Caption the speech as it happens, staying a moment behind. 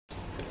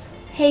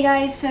Hey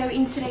guys, so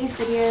in today's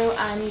video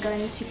I'm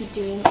going to be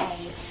doing a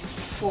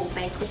full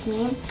bake with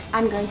me.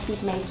 I'm going to be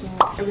making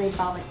red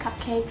velvet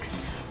cupcakes.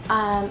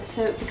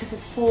 So because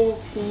it's fall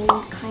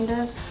themed kind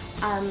of,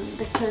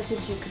 the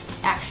closest you could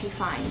actually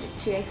find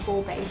to a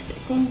fall based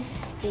thing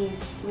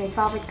is red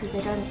velvet, because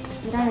they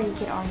don't really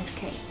get orange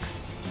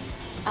cakes.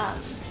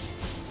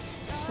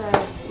 So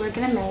we're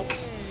gonna make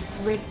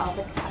red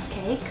velvet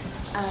cupcakes,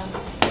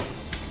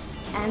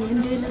 and we're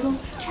gonna do a little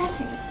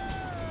chatting.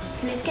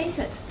 So let's get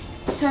into it.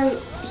 So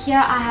here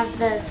I have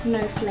the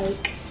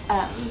snowflake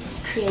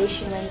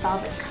creation red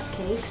velvet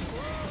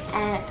cupcakes,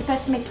 and it's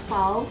supposed to make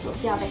 12. We'll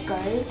see how that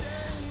goes.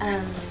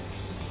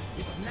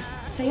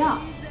 So yeah,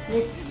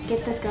 let's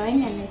get this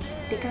going and let's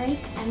decorate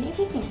and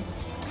everything.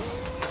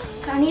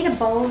 So I need a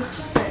bowl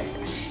first,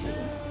 actually.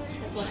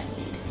 That's what I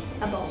need,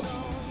 a bowl.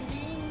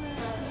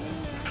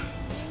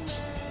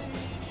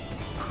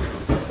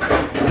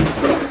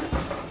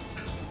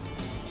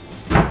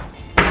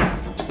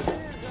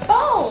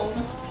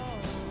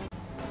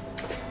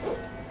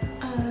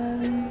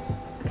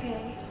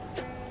 Okay,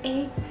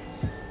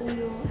 eggs,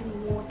 oil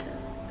and water.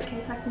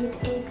 Okay, so I can get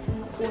the eggs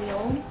and the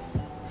oil.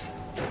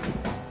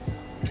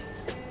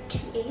 2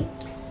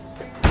 eggs.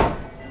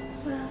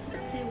 What else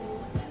did it say?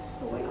 Water.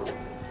 Oil.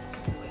 Let's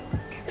get the oil.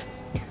 Okay.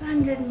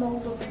 200 ml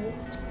of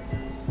water.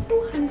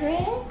 200.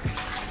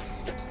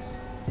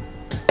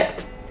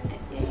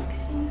 Put the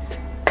eggs in.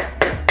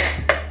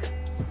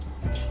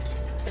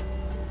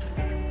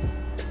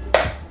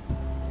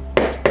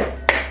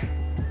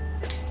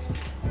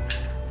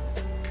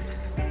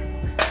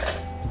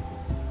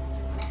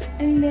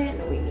 And then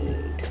we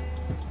need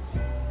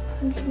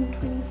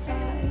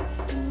 125.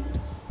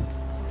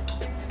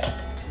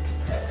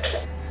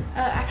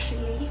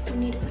 Actually, we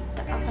need to put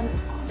the oven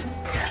on.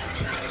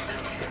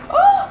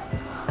 Oh!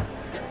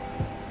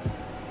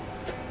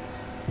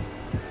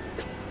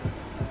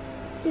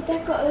 Did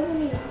that go over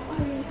me now? I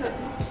really hope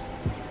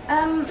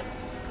not.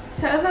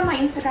 So over on my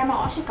Instagram,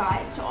 I asked you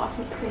guys to ask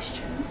me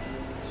questions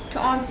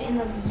to answer in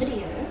this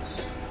video.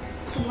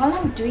 So while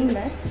I'm doing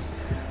this,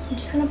 I'm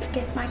just gonna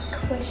get my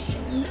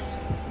questions.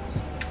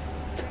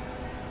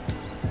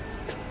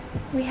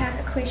 We have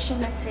a question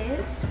that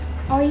says,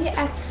 are you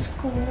at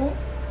school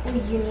or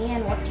uni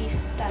and what do you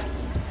study?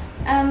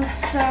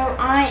 So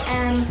I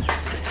am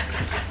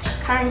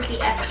currently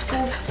at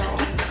school still,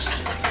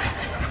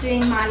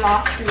 doing my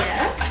last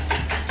year.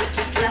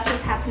 That's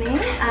what's happening.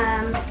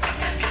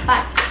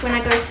 But when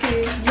I go to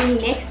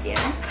uni next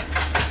year,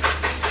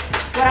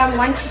 what I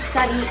want to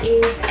study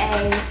is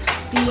a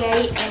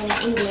BA in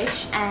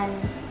English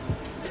and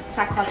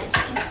psychology,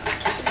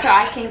 so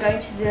I can go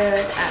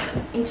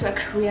into a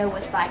career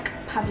with like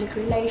public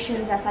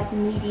relations, as like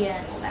media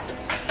and all that.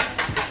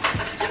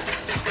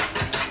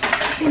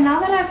 Okay, now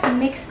that I've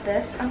mixed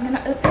this, I'm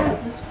gonna open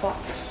up this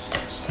box.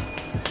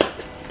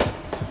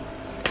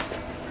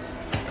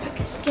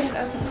 Okay, get it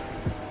open.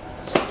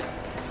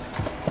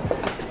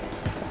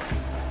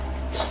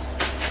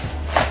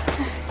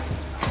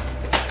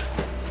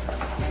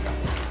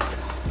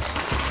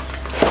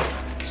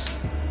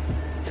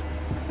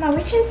 Now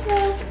which is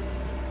the...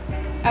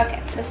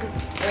 Okay, this is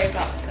red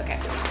velvet, okay.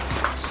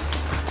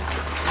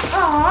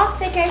 Aww,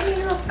 they gave me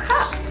little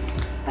cups.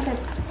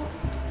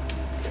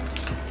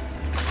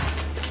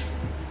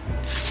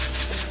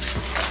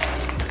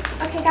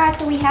 Okay guys,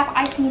 so we have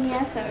icing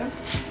here, so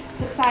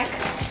looks like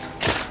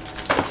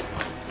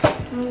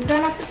I'm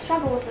gonna have to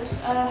struggle with this.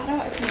 How do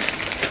I open this?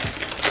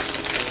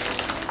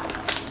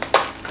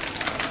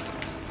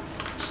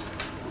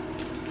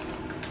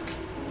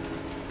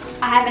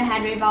 I haven't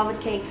had red velvet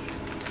cake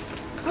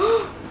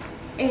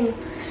in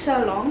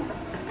so long.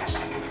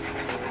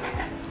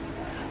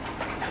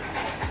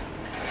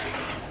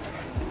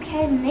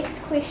 Okay, next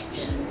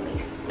question, let me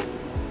see.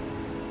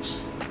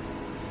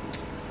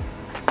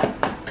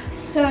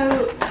 So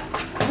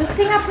the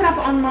thing I put up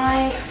on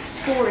my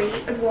story,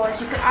 it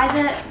was you could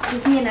either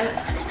give me an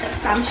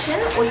assumption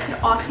or you could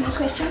ask me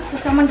questions. So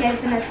someone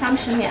gave an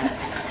assumption here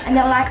and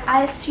they're like,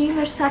 I assume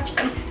you're such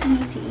a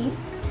sweetie,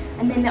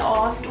 and then they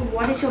asked,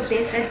 what is your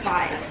best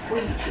advice for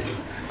YouTube?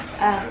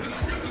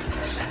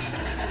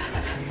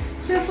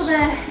 So for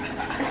the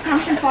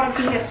assumption part of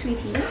being a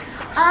sweetie,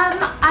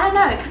 I don't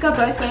know, it could go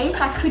both ways.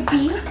 I could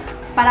be,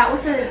 but I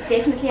also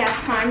definitely have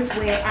times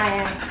where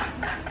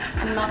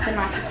I'm not the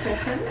nicest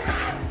person.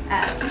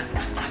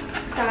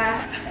 So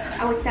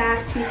I would say I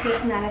have 2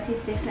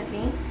 personalities,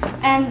 definitely.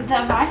 And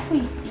the advice for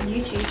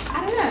YouTube,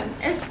 I don't know,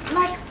 it's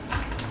like,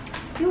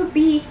 it would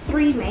be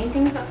 3 main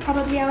things that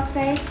probably I would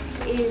say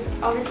is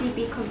obviously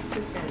be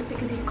consistent,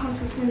 because if you're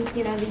consistent,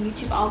 you know, the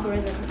YouTube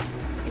algorithm,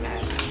 you know,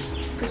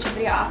 puts your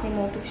video out there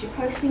more because you're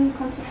posting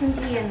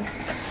consistently, and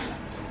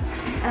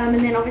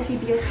then obviously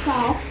be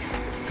yourself,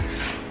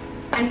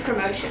 and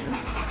promote your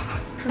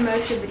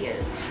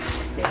videos,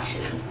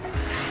 literally.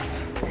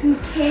 Who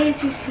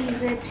cares who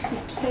sees it, who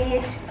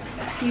cares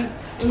if you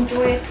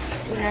enjoy it,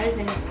 you know,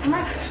 then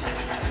promote it.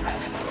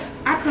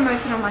 I promote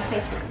it on my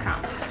Facebook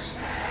account,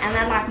 and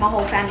then like my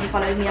whole family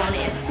follows me on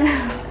this.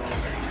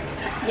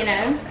 You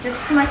know, just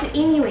promote it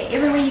anywhere,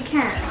 everywhere you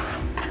can.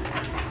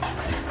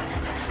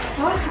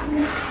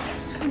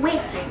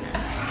 wait doing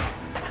this.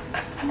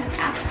 Like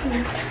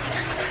absolute.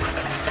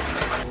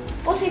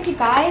 Also, if you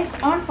guys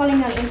aren't following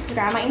me on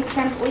Instagram, my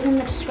Instagram is always in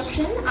the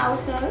description. I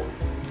also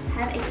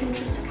have a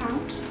Pinterest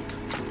account.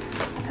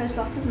 I post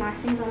lots of nice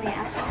things on there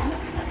as well.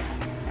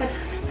 But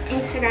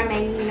Instagram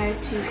mainly, you know,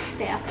 to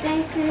stay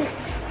updated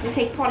and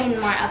take part in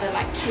my other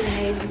like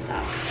Q&As and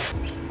stuff.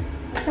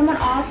 Someone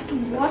asked,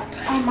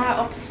 what are my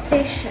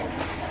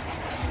obsessions?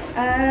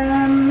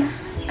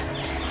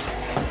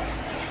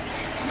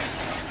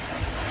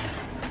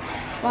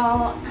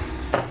 Well,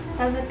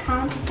 does it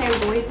count to say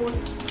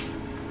rooibos,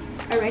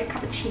 a red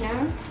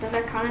cappuccino? Does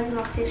that count as an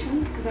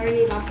obsession? Because I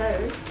really love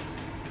those.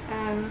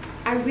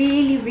 I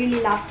really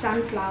love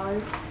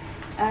sunflowers.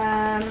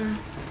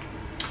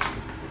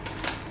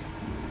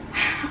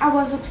 I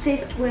was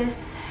obsessed with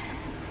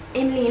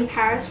Emily in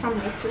Paris from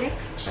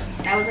Netflix,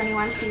 but that was only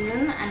one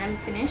season and I'm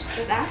finished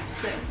with that,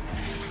 so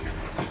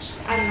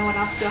I don't know what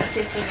else to be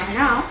obsessed with right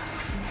now.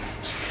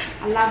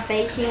 I love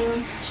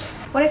baking.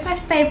 What is my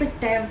favorite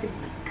day of the week?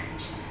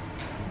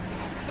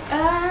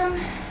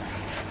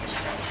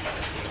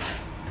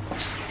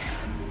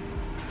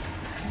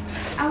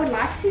 I would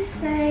like to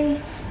say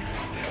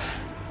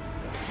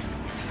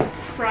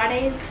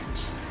Fridays,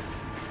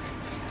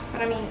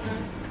 but I mean,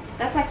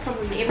 that's like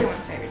probably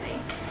everyone's favorite day.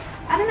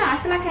 I don't know, I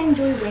feel like I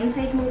enjoy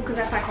Wednesdays more because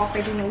that's like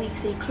halfway during the week,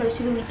 so you're close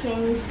to the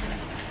weekend.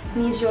 It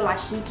means your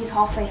like week is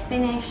halfway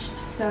finished,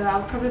 so I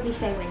would probably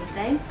say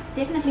Wednesday.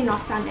 Definitely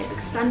not Sunday,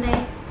 because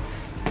Sunday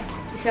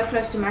is so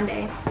close to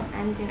Monday,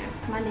 and you know,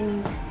 Monday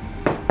means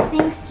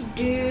things to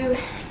do.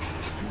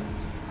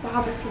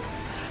 Wow, this is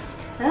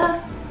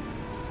tough.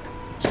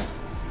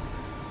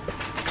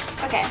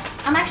 Okay,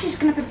 I'm actually just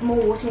gonna put more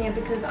water in here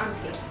because I'm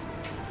scared.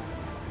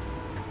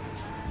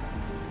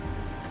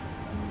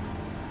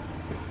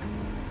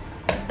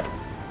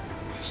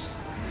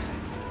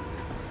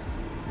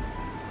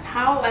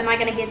 How am I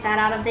gonna get that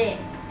out of there?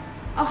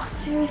 Oh,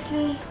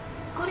 seriously?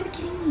 Gotta be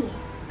kidding me.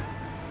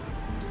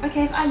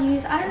 Okay, if I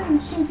don't even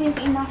think there's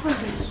enough of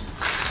these.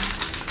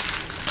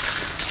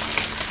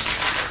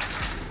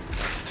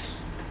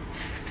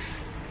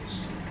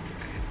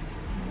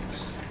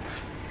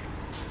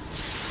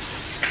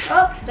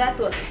 Oh, that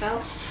was a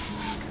fell.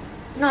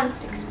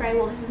 Non-stick spray.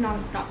 Well, this is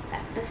not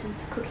that. This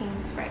is cooking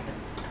spray,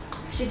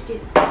 but should do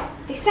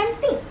the same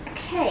thing.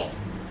 Okay.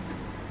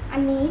 I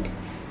need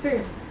a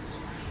spoon.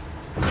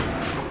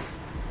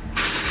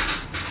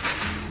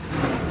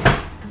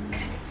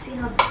 Okay, let's see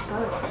how this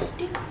goes.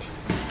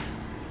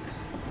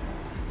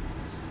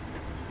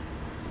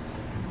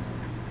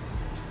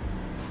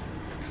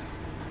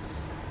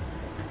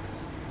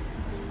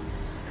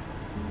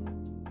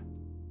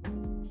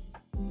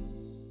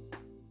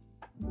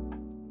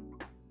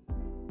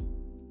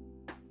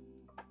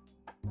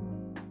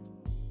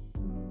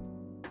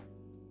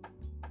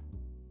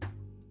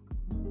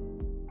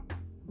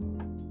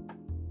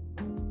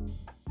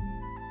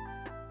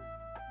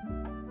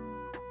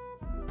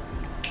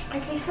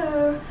 Okay,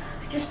 so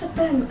I just put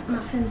the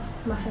muffins,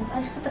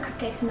 I just put the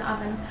cupcakes in the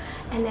oven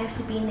and they have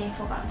to be in there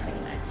for about 20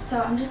 minutes. So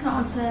I'm just going to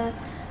answer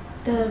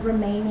the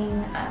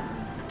remaining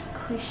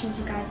questions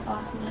you guys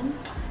asked me.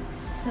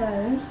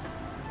 So,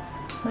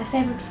 my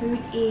favorite food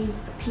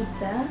is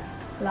pizza,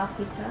 love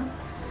pizza.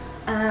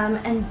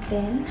 And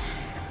then,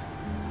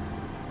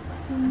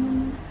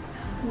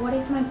 what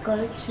is my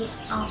go-to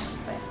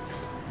outfit?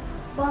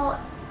 Well,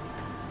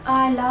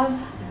 I love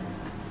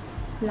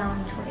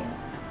loungewear.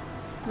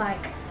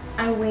 Like,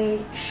 I wear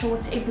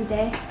shorts every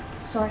day.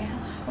 Sorry,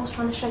 I was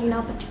trying to show you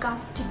now, but you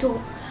guys too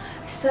tall.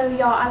 So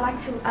yeah,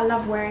 I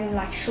love wearing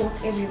like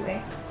shorts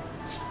everywhere.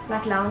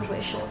 Like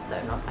loungewear shorts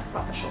though, not like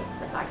proper shorts,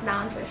 but like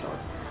loungewear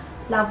shorts.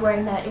 Love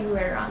wearing that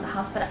everywhere around the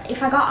house. But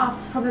if I go out,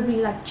 it's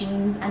probably like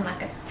jeans and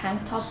like a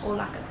tank top or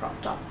like a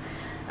crop top.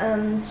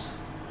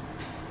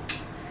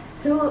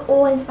 Who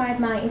all inspired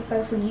my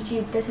inspo for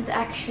YouTube? This is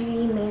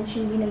actually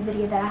mentioned in a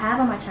video that I have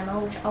on my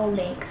channel, which I'll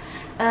link.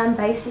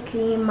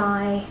 Basically,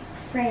 my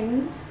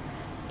friends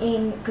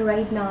in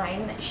grade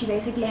 9, she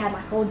basically had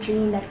like a whole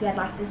dream that we had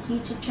like this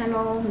YouTube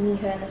channel, me,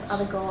 her, and this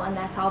other girl, and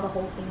that's how the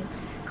whole thing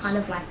kind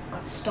of like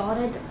got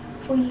started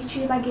for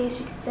YouTube, I guess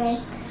you could say.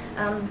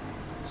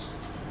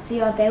 So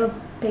yeah, they were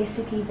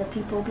basically the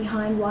people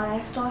behind why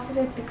I started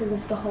it, because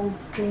of the whole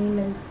dream.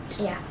 And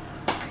yeah,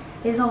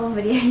 there's a whole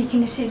video. You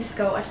can actually just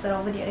go watch that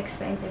whole video. It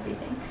explains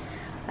everything.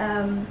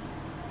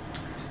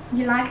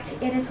 You like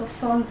to edit or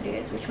film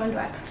videos? Which one do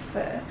I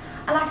prefer?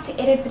 I like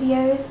to edit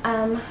videos.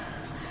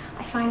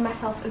 I find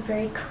myself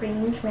very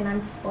cringe when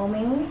I'm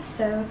filming,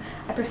 so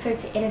I prefer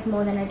to edit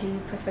more than I do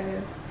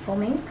prefer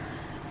filming.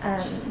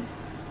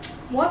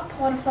 What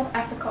part of South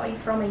Africa are you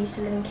from? I used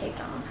to live in Cape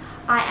Town.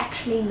 I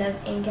actually live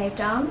in Cape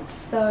Town,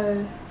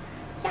 so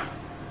yeah.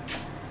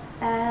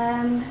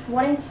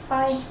 What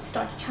inspired you to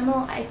start a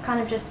channel? I kind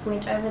of just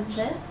went over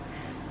this.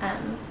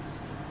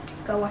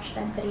 Go watch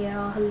that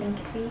video, I'll link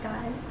it for you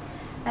guys.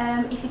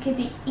 If you could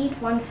eat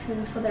one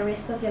food for the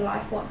rest of your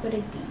life, what would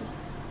it be?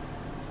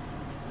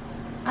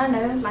 I don't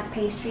know, like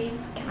pastries.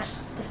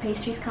 Does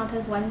pastries count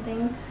as one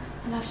thing?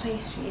 I love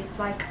pastries,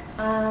 like,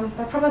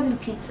 but probably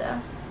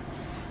pizza.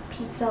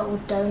 pizza or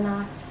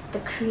donuts. The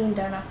cream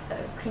donuts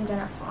though, cream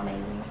donuts are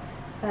amazing.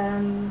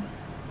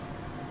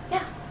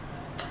 Yeah,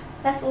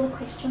 that's all the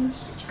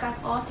questions that you guys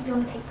asked. If you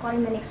want to take part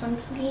in the next one,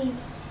 please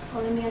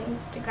follow me on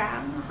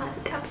Instagram. I have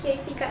it up here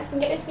so you guys can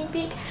get a sneak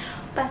peek.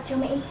 But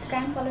you're on my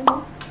Instagram, follow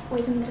me,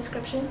 always in the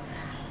description.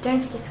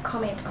 Don't forget to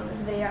comment on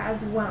this video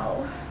as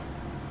well.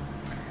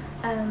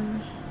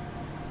 And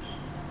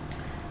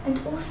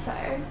also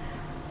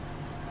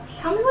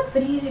tell me what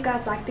videos you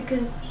guys like,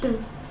 because the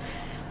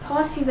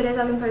past few videos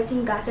I've been posting,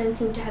 you guys don't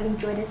seem to have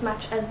enjoyed as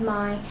much as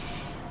my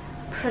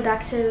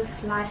productive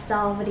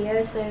lifestyle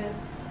videos. So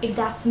if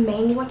that's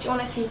mainly what you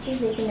want to see, please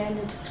let me know in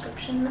the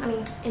description,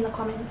 in the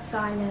comments, so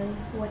I know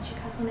what you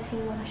guys want to see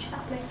and what I should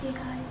upload for you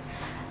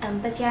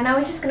guys. But yeah, now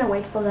we're just gonna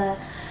wait for the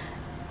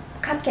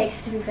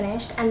cupcakes to be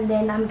finished, and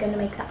then I'm gonna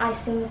make the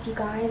icing with you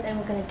guys and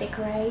we're gonna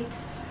decorate.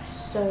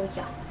 So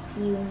yeah,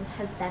 see you when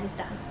that is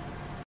done.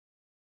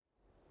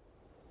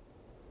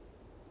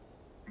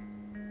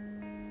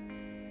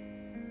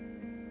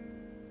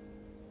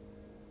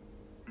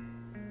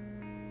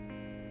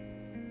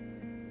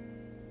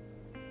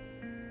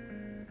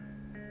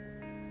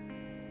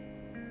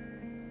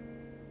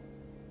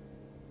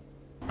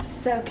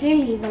 So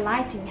clearly the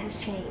lighting has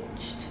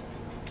changed.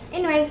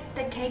 Anyways,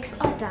 the cakes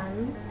are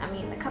done.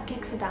 The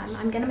cupcakes are done.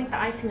 I'm gonna make the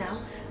icing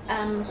now.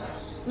 I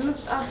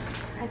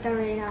don't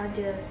really know how to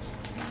do this.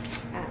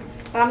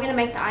 But I'm gonna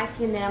make the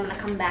icing and then I'm gonna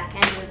come back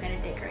and we're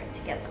gonna decorate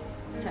together.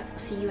 So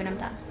see you when I'm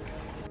done.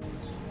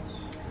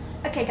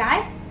 Okay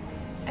guys,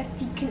 if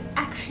you can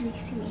actually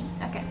see me.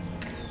 Okay,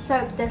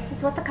 so this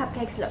is what the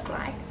cupcakes look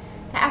like.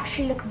 They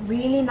actually look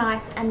really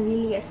nice and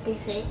really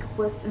aesthetic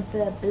with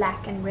the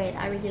black and red.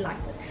 I really like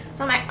this.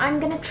 So I'm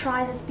gonna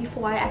try this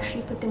before I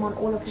actually put them on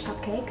all of the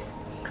cupcakes,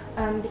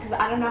 because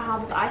I don't know how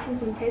this icing is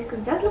gonna taste, because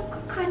it does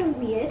look kind of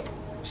weird.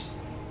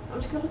 So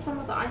I'm just gonna put some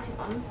of the icing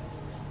on.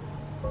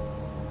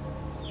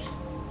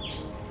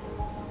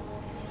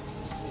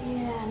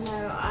 Yeah, no,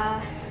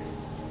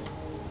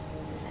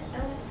 is that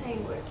other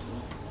saying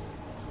working?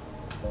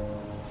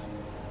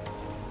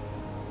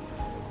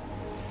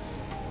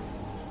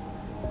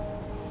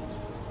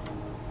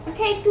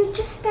 Okay, if you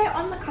just stay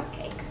on the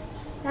cupcake,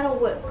 that'll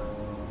work.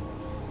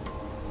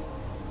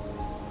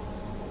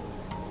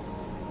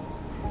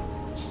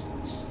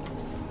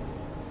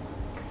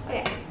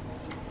 Okay,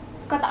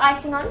 got the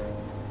icing on.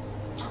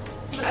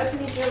 I'm gonna open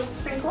these little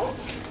sprinkles.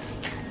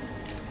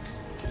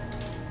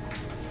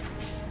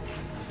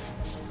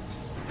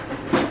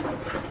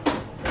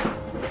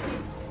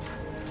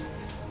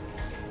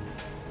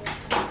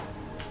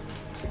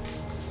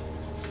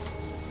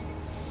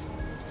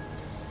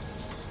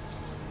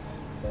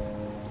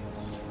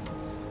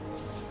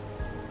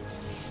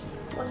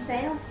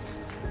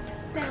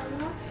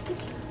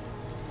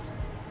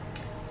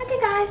 Okay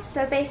guys,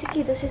 so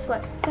basically this is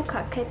what the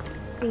cupcake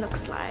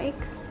looks like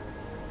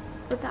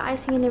with the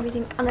icing and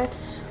everything on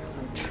it.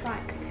 I'll try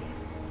quickly.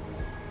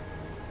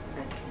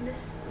 Okay,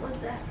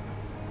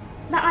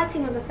 the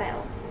icing was a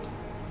fail,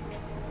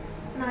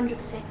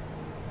 100%.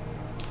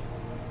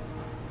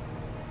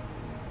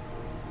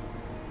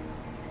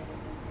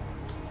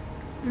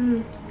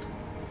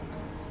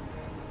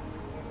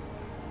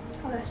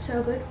 Oh, that's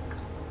so good.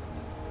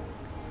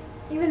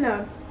 Even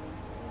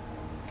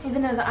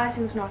though the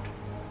icing's not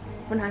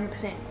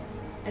 100%,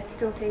 it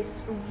still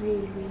tastes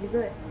really, really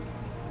good.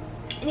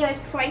 Anyways,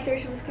 before I eat the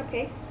rest of this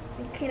cupcake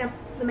and clean up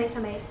the mess I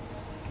made,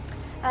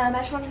 I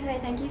just wanted to say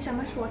thank you so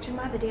much for watching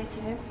my video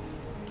today,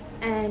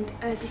 and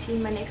I hope to see you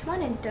in my next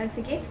one. And don't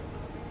forget,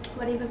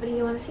 whatever video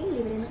you want to see,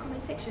 leave it in the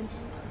comment section.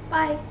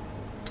 Bye.